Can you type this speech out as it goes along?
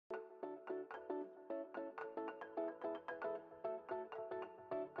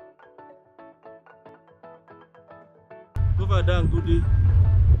Over there, Goody.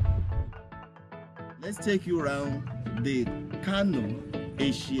 Let's take you around the Kano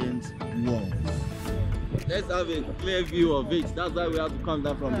ancient walls. Let's have a clear view of it. That's why we have to come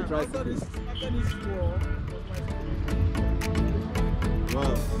down from the tricycle. After this wall was my school.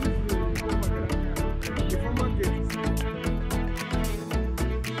 Wow. The former gate.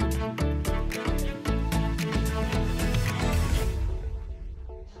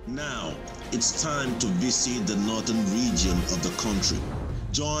 Now, it's time to visit the northern region of the country.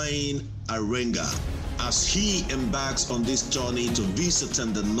 Join Arenga as he embarks on this journey to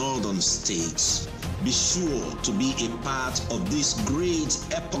visiting the northern states. Be sure to be a part of this great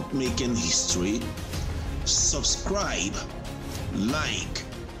epoch-making history. Subscribe, like,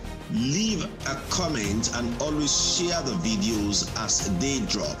 leave a comment, and always share the videos as they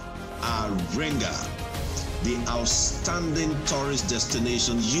drop. Arenga, the outstanding tourist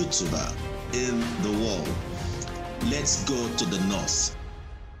destination YouTuber in the world. Let's go to the north.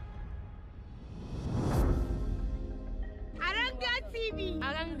 Arenga TV.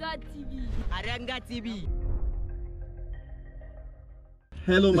 Arenga TV. Arenga TV.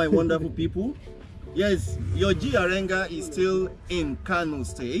 Hello, my wonderful people. Yes, your G Arenga is still in Kano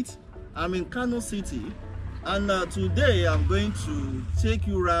State. I'm in Kano City, and today I'm going to take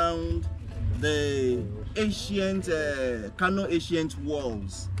you around the ancient Kano ancient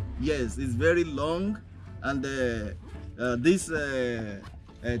walls. Yes, it's very long, and this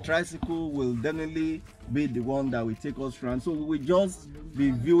tricycle will definitely be the one that will take us around. So we will just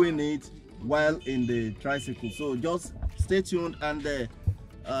be viewing it while in the tricycle. So just stay tuned, and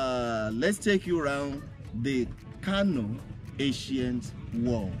let's take you around the Kano ancient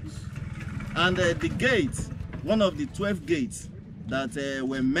walls. And the gates, one of the 12 gates that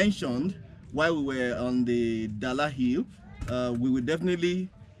were mentioned while we were on the Dala Hill, we will definitely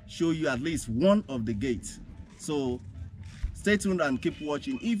show you at least one of the gates. So stay tuned and keep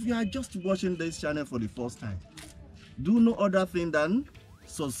watching. If you are just watching this channel for the first time, do no other thing than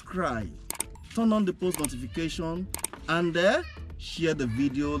subscribe, turn on the post notification, and share the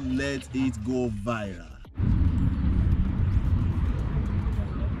video. Let it go viral.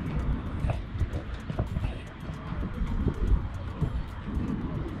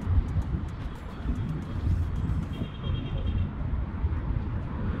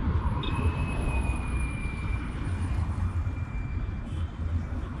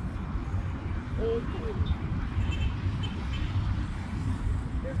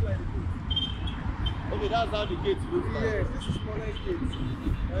 Okay, that's how the gate looks like. Yes, this is smaller gate.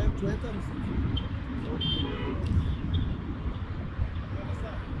 To enter the city.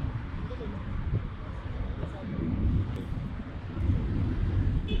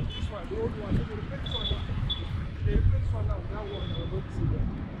 This one, the old one. The replaced one. The replaced one now. That one, I don't see that.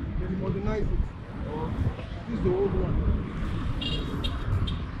 They modernize it. This is the old one.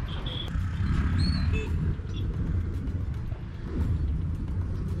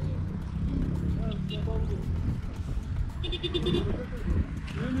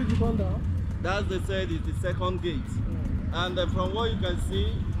 That's the said is the second gate. And from what you can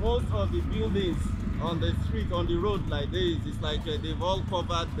see, most of the buildings on the street, on the road like this, it's like they've all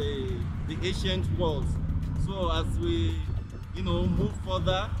covered the ancient walls. So as we move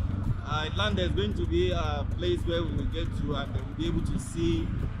further, land is going to be a place where we will get to, and we'll be able to see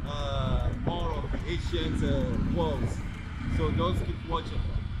more of the ancient walls. So just keep watching.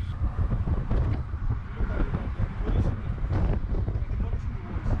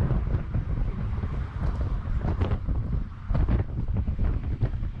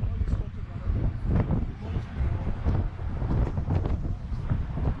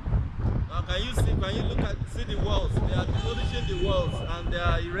 Can you see the walls? They are demolishing the walls and they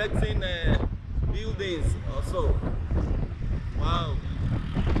are erecting buildings also. Wow.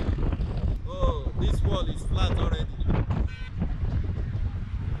 Oh, this wall is flat already.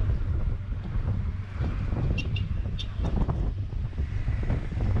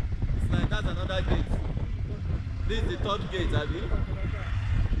 It's like that's another gate. This is the third gate, Abby.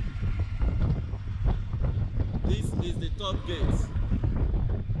 This is the third gate.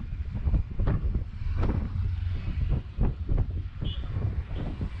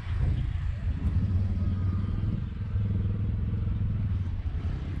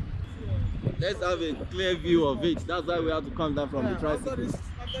 Let's have a clear view of it. That's why we have to come down from the tricycle. After this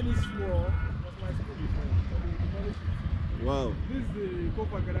wall was my school before. Wow. This is the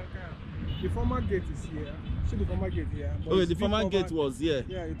Kofa Garanka. The former gate is here. See the former gate here. Okay, the former gate was here.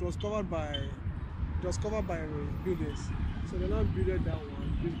 Yeah, it was covered by buildings. So they now built that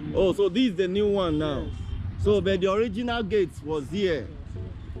one. Oh, so this is the new one now. Yes. So but the original gate was here.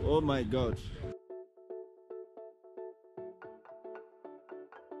 Oh my God.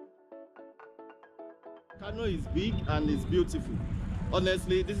 Kano is big and it's beautiful.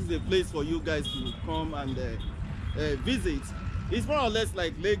 Honestly, this is a place for you guys to come and visit. It's more or less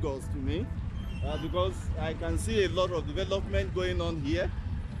like Lagos to me, because I can see a lot of development going on here,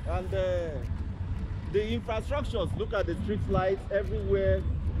 and the infrastructures, look at the street lights everywhere,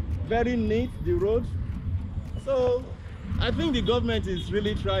 very neat, the road. So I think the government is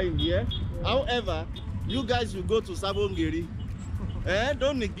really trying here. However, you guys should go to Sabongeri.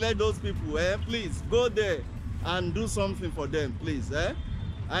 Don't neglect those people. Please go there and do something for them, please.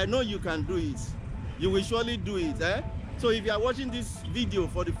 I know you can do it. You will surely do it. So if you are watching this video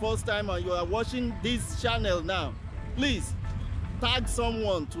for the first time and you are watching this channel now, please tag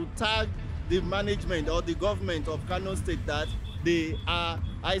someone to tag the management or the government of Kano State that they are,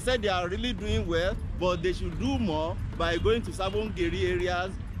 I said they are really doing well, but they should do more by going to Sabongeri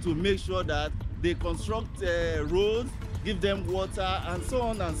areas to make sure that they construct roads, give them water, and so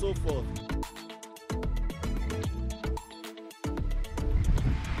on and so forth.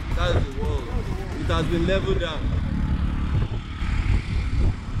 That's the wall. It has been leveled down.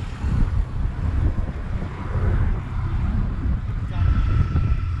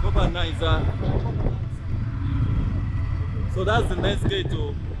 Cover Niza. So that's the next gate,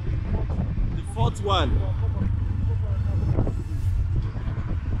 oh. The fourth one.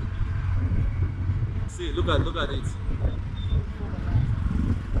 See, look at it.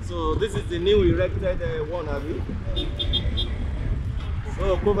 So this is the new erected one, have you?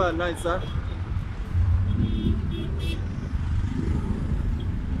 So cover Niza.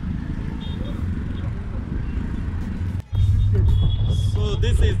 So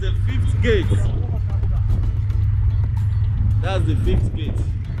this is the 5th gate. That's the 5th gate.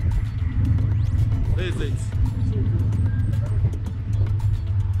 Where is it?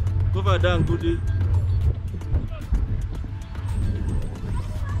 Cover down, goody.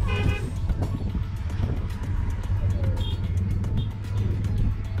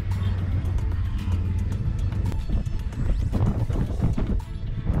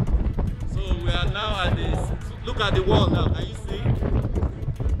 So we are now at this. Look at the wall now. Can you see?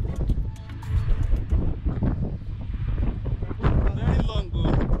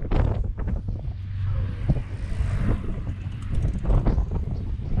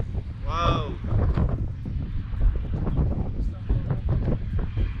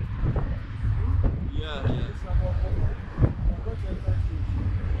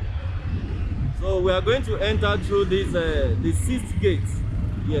 So we are going to enter through this the 6th gate.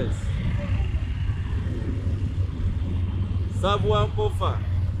 Yes. Sabuan Kofa.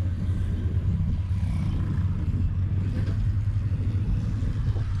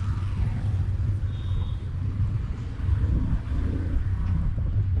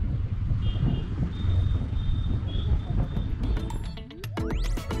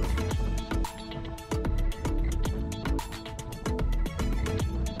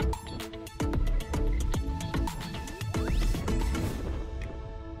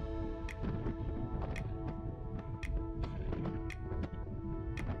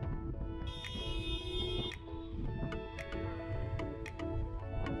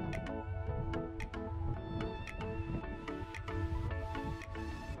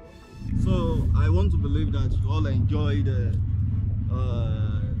 So I want to believe that you all enjoyed the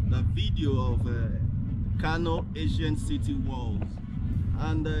video of Kano ancient city walls,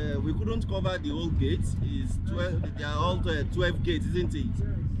 and we couldn't cover the whole gates. It's 12, they are all 12 gates, isn't it?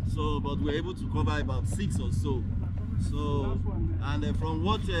 So, but we're able to cover about 6 or so. So, and from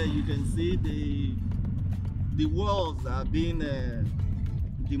what you can see, the walls are being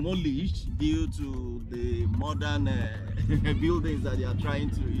demolished due to the modern buildings that they are trying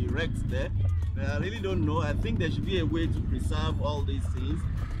to erect there. But I really don't know. I think there should be a way to preserve all these things,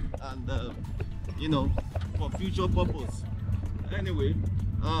 and you know, for future purpose. Anyway,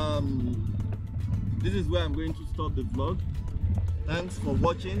 this is where I'm going to stop the vlog. Thanks for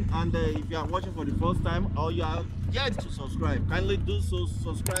watching, and if you are watching for the first time or you are yet to subscribe, kindly do so.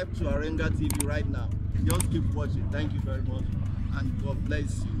 Subscribe to Arenga TV right now. Just keep watching. Thank you very much, and God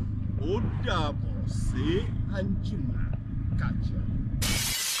bless you. Odabo se anjima kacha.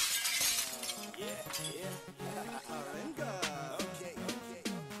 Yeah.